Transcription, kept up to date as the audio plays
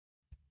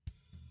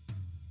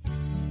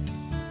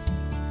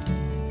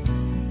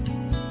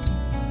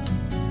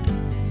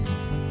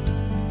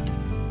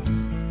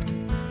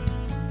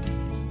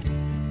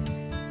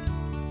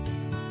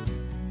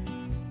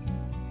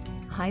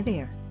Hi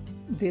there,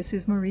 this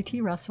is Marie T.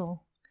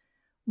 Russell.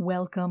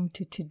 Welcome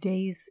to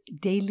today's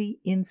Daily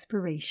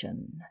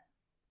Inspiration.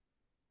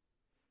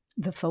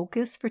 The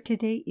focus for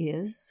today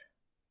is,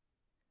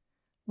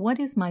 what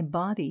is my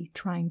body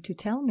trying to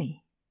tell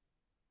me?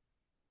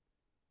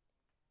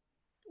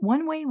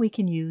 One way we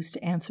can use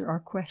to answer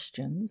our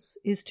questions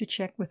is to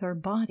check with our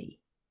body.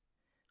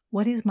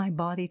 What is my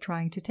body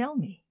trying to tell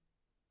me?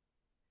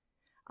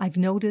 I've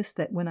noticed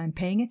that when I'm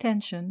paying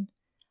attention,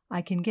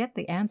 I can get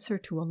the answer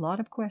to a lot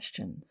of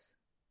questions.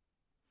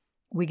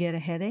 We get a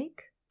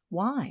headache?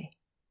 Why?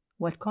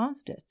 What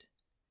caused it?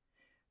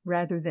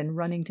 Rather than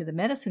running to the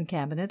medicine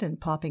cabinet and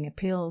popping a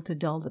pill to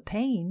dull the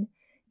pain,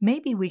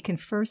 maybe we can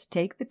first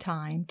take the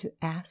time to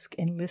ask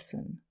and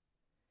listen.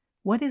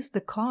 What is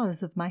the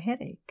cause of my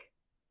headache?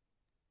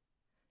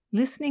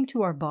 Listening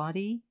to our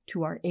body,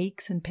 to our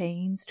aches and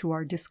pains, to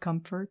our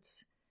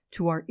discomforts,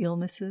 to our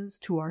illnesses,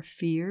 to our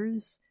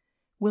fears,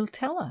 will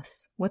tell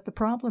us what the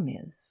problem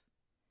is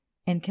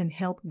and can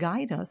help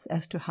guide us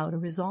as to how to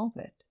resolve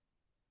it.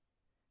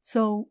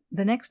 So,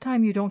 the next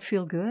time you don't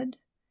feel good,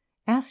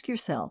 ask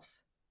yourself,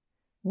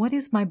 what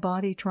is my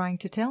body trying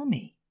to tell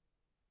me?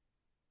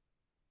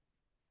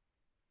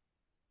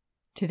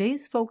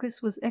 Today's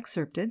focus was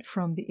excerpted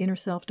from the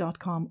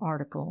InnerSelf.com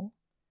article,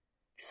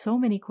 So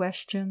Many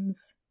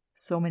Questions,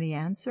 So Many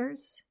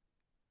Answers,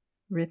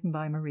 written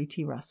by Marie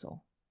T.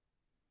 Russell.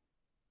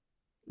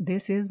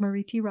 This is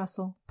Marie T.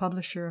 Russell,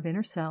 publisher of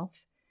Inner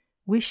Self,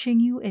 wishing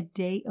you a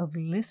day of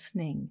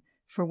listening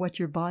for what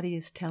your body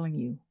is telling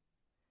you,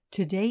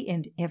 today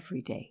and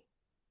every day.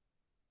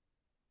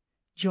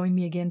 Join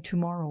me again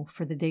tomorrow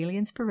for the daily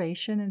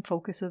inspiration and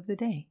focus of the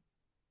day.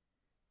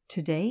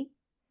 Today,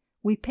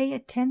 we pay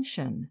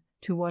attention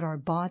to what our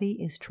body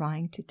is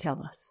trying to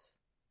tell us.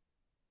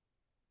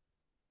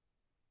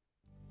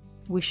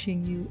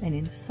 Wishing you an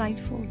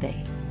insightful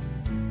day.